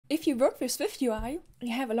If you work with SwiftUI,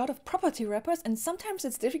 you have a lot of property wrappers, and sometimes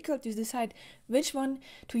it's difficult to decide which one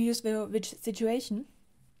to use for which situation.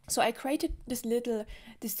 So I created this little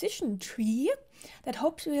decision tree that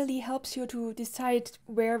hopefully helps you to decide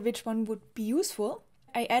which one would be useful.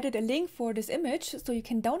 I added a link for this image so you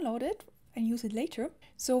can download it and use it later.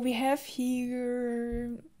 So we have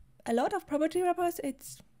here a lot of property wrappers.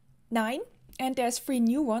 It's 9. And there's 3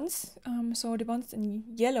 new ones. So the ones in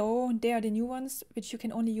yellow, they are the new ones, which you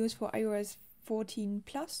can only use for iOS 14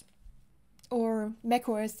 plus or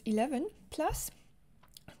macOS 11 plus.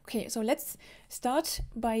 Okay, so let's start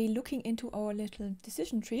by looking into our little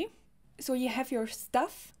decision tree. So you have your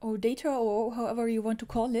stuff or data or however you want to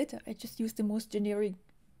call it. I just used the most generic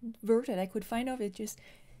word that I could find of it, just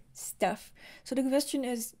stuff. So the question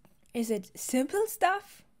is it simple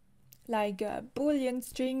stuff? Like Boolean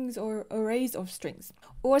strings or arrays of strings?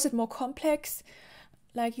 Or is it more complex,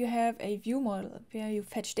 like you have a view model where you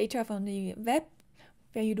fetch data from the web,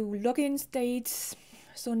 where you do login states?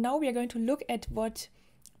 So now we are going to look at what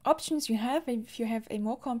options you have if you have a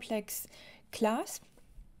more complex class.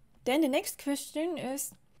 Then the next question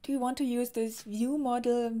is, do you want to use this view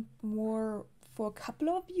model more for a couple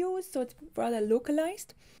of views, so it's rather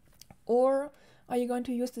localized? Or are you going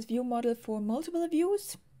to use this view model for multiple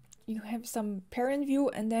views? You have some parent view,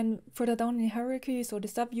 and then further down in the hierarchy, so the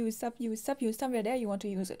subview, somewhere there you want to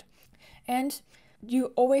use it. And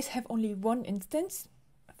you always have only one instance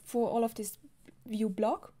for all of this view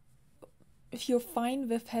block. If you're fine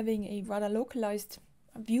with having a rather localized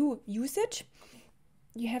view usage,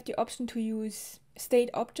 you have the option to use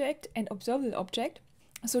state object and observable object.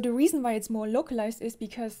 So the reason why it's more localized is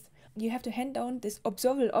because you have to hand down this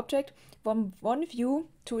observable object from one view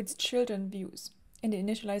to its children views in the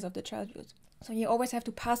initializer of the child views. So you always have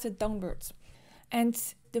to pass it downwards. And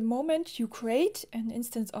the moment you create an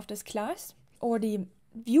instance of this class, or the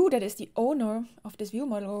view that is the owner of this view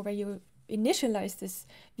model, or where you initialize this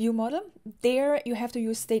view model, there you have to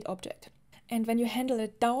use state object. And when you handle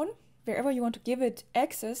it down, wherever you want to give it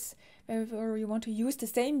access, wherever you want to use the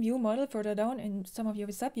same view model further down in some of your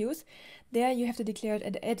subviews, there you have to declare it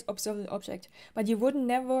an add observable object. But you would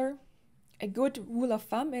never, a good rule of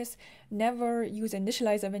thumb is never use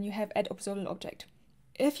initializer when you have add observable object.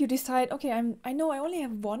 If you decide, okay, I know I only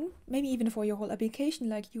have one, maybe even for your whole application,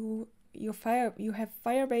 like you have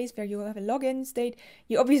Firebase where you have a login state,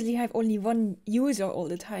 you obviously have only one user all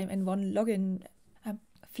the time and one login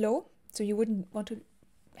flow, so you wouldn't want to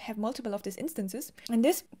have multiple of these instances. In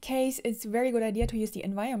this case, it's a very good idea to use the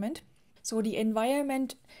environment. So the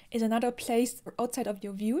environment is another place outside of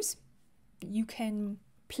your views. You can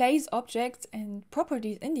place objects and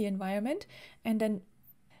properties in the environment, and then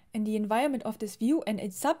in the environment of this view and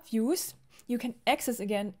its subviews, you can access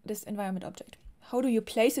again this environment object. How do you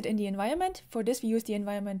place it in the environment? For this, we use the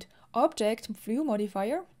environment object view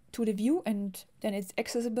modifier to the view, and then it's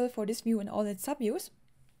accessible for this view and all its subviews.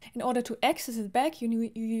 In order to access it back,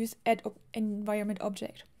 you use add environment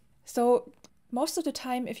object. So most of the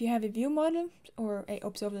time, if you have a view model or a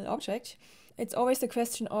observable object, it's always the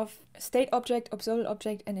question of state object, observable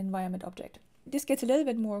object, and environment object. This gets a little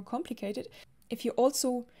bit more complicated. If you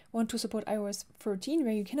also want to support iOS 13,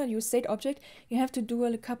 where you cannot use state object, you have to do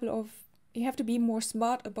you have to be more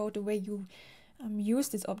smart about the way you use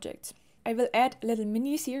these objects. I will add a little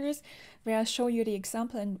mini series where I'll show you the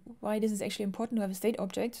example and why this is actually important to have a state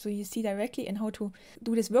object, so you see directly and how to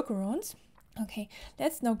do this workarounds. Okay,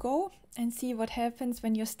 let's now go and see what happens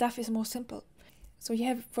when your stuff is more simple. So you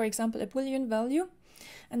have, for example, a Boolean value,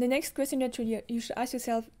 and the next question that you should ask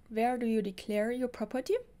yourself, where do you declare your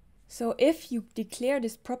property? So if you declare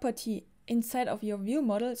this property inside of your view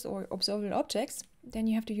models or observable objects, then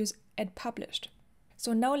you have to use add published.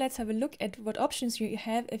 So now let's have a look at what options you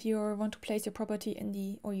have if you want to place your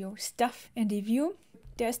property or your stuff in the view.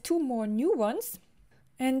 There's 2 more new ones,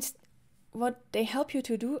 and what they help you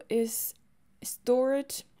to do is store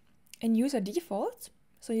it in UserDefaults,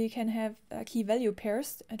 so you can have key value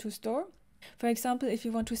pairs to store. For example, if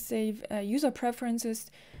you want to save user preferences,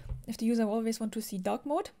 if the user always want to see dark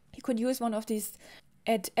mode, you could use one of these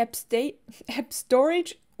app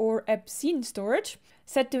storage or app scene storage.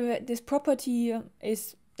 Set this property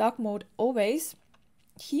is dark mode always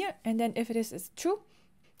here, and then if it is true,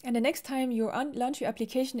 and the next time you launch your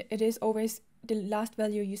application, it is always the last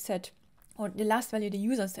value you set, or the last value the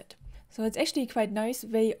user set. So it's actually quite nice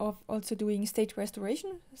way of also doing state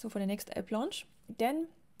restoration, so for the next app launch. Then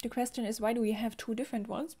the question is, why do we have 2 different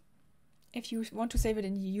ones if you want to save it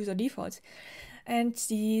in the user defaults? And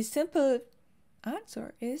the simple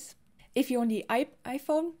answer is, if you're on the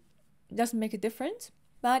iPhone, it doesn't make a difference.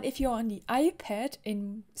 But if you're on the iPad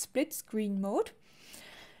in split screen mode,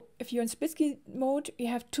 if you're in split screen mode, you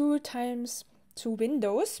have 2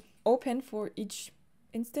 windows open for each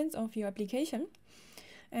instance of your application.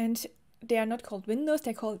 And they are not called windows,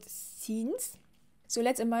 they're called scenes. So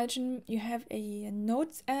let's imagine you have a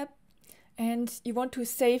Notes app and you want to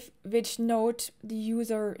save which node the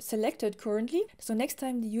user selected currently. So next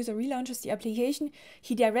time the user relaunches the application,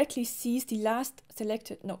 he directly sees the last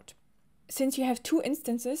selected node. Since you have 2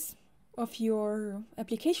 instances of your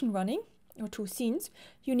application running, or 2 scenes,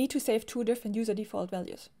 you need to save 2 different user default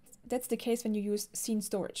values. That's the case when you use scene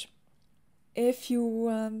storage. If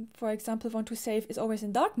you, for example, want to save is always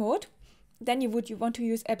in dark mode, then you want to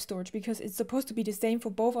use app storage because it's supposed to be the same for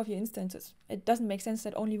both of your instances. It doesn't make sense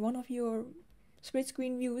that only one of your split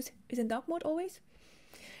screen views is in dark mode always.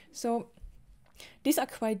 So these are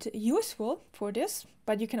quite useful for this,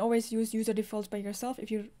 but you can always use user defaults by yourself if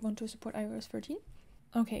you want to support iOS 13.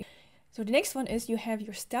 Okay, so the next one is you have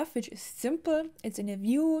your stuff, which is simple. It's in a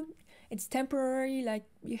view. It's temporary, like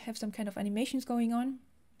you have some kind of animations going on.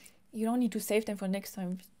 You don't need to save them for next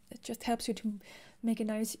time. It just helps you to make a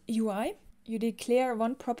nice UI. You declare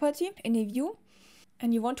one property in a view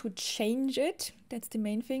and you want to change it. That's the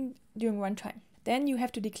main thing during runtime. Then you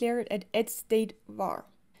have to declare it at addStateVar.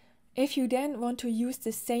 If you then want to use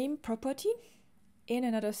the same property in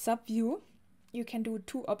another subview, you can do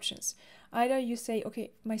 2 options. Either you say,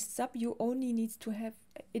 okay, my subview only needs to have,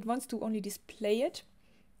 it wants to only display it.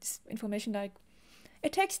 This information like a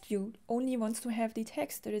text view only wants to have the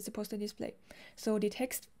text that it's supposed to display. So the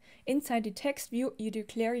text, inside the text view, you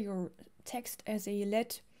declare your text as a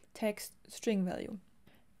let text string value.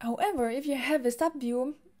 However, if you have a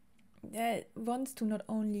subview that wants to not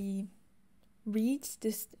only read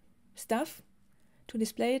this stuff to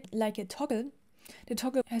display it like a toggle, the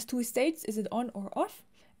toggle has 2 states, is it on or off?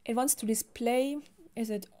 It wants to display, is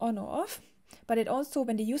it on or off? But it also,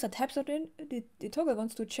 when the user taps on it, the toggle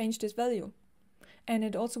wants to change this value. And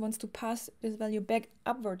it also wants to pass this value back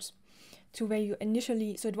upwards to where you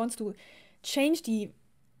initially, so it wants to change the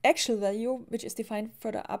actual value, which is defined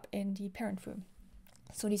further up in the parent firm.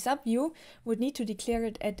 So the subview would need to declare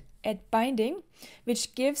it at binding,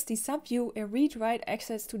 which gives the subview a read-write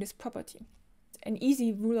access to this property. An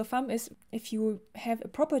easy rule of thumb is if you have a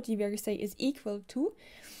property where you say is equal to,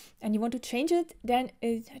 and you want to change it, then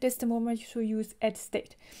that's the moment you should use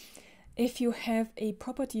addState. If you have a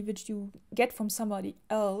property which you get from somebody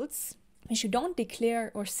else, which you don't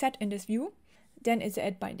declare or set in this view, then it's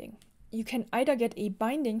add binding. You can either get a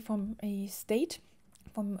binding from a state,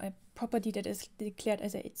 from a property that is declared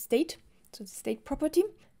as a state, so the state property.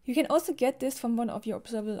 You can also get this from one of your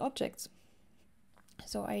observable objects.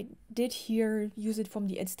 So I did here use it from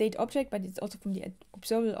the addState object, but it's also from the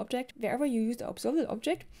observable object. Wherever you use the observable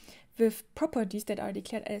object with properties that are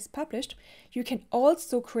declared as published, you can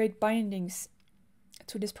also create bindings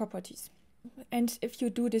to these properties. And if you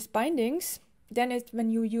do these bindings, then it's when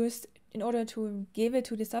you use, in order to give it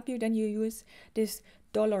to the subview, then you use this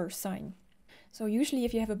 $sign. So usually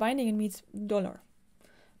if you have a binding, it means $.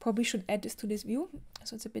 Probably should add this to this view,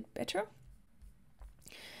 so it's a bit better.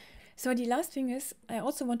 So the last thing is, I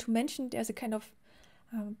also want to mention there's a kind of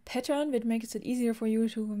pattern that makes it easier for you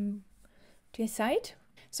to decide.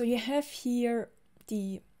 So you have here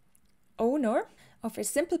the owner of a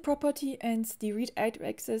simple property and the read-write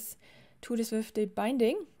access to this with the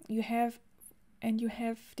binding. You have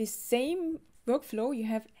the same workflow. You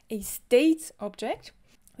have a state object,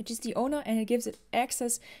 which is the owner, and it gives it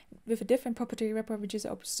access with a different property wrapper, which is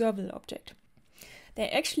an observable object.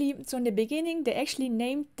 So in the beginning, they actually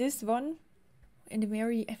named this one, in the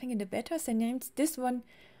betas, they named this one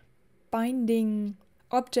binding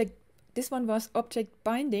object. This one was object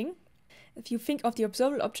binding. If you think of the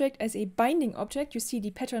observable object as a binding object, you see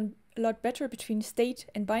the pattern a lot better between state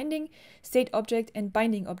and binding, state object and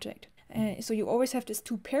binding object. So you always have these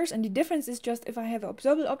 2 pairs, and the difference is just if I have an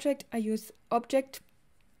observable object, I use object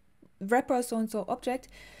wrapper so-and-so object.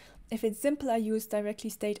 If it's simple, I use directly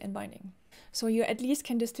state and binding. So you at least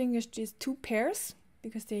can distinguish these 2 pairs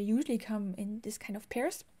because they usually come in this kind of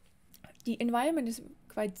pairs. The environment is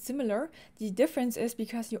quite similar. The difference is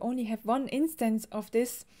because you only have one instance of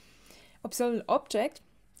this observable object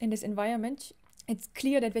in this environment, it's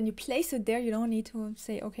clear that when you place it there, you don't need to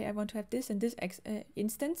say, okay, I want to have this in this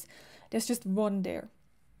instance. There's just one there.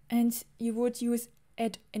 And you would use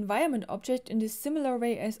add environment object in this similar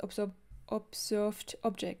way as observed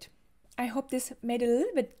object. I hope this made it a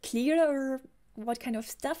little bit clearer what kind of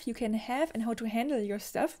stuff you can have and how to handle your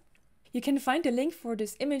stuff. You can find the link for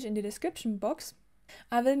this image in the description box.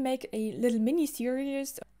 I will make a little mini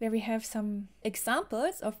series where we have some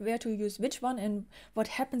examples of where to use which one and what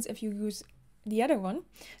happens if you use the other one.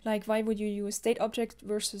 Like why would you use state object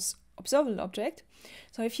versus observable object.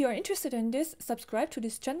 So if you are interested in this, subscribe to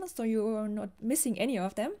this channel so you are not missing any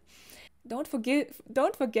of them. Don't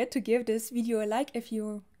forget to give this video a like if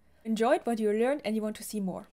you enjoyed what you learned and you want to see more.